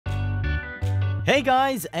Hey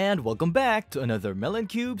guys, and welcome back to another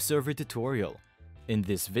MelonCube server tutorial. In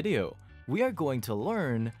this video, we are going to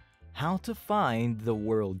learn how to find the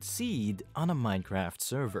world seed on a Minecraft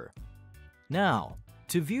server. Now,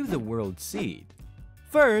 to view the world seed,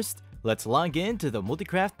 first, let's log in to the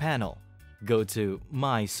Multicraft panel. Go to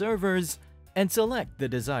My Servers and select the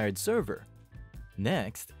desired server.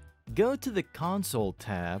 Next, go to the Console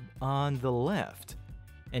tab on the left,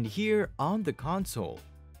 and here on the console,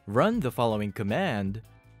 run the following command,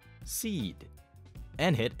 seed,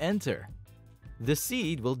 and hit enter. The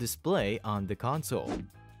seed will display on the console.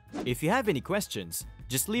 If you have any questions,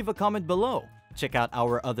 just leave a comment below. Check out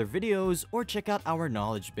our other videos or check out our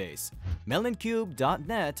knowledge base,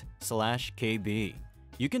 meloncube.net/kb.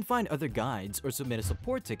 You can find other guides or submit a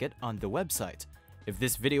support ticket on the website. If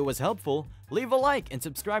this video was helpful, leave a like and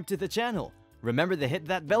subscribe to the channel. Remember to hit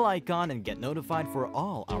that bell icon and get notified for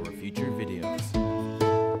all our future videos.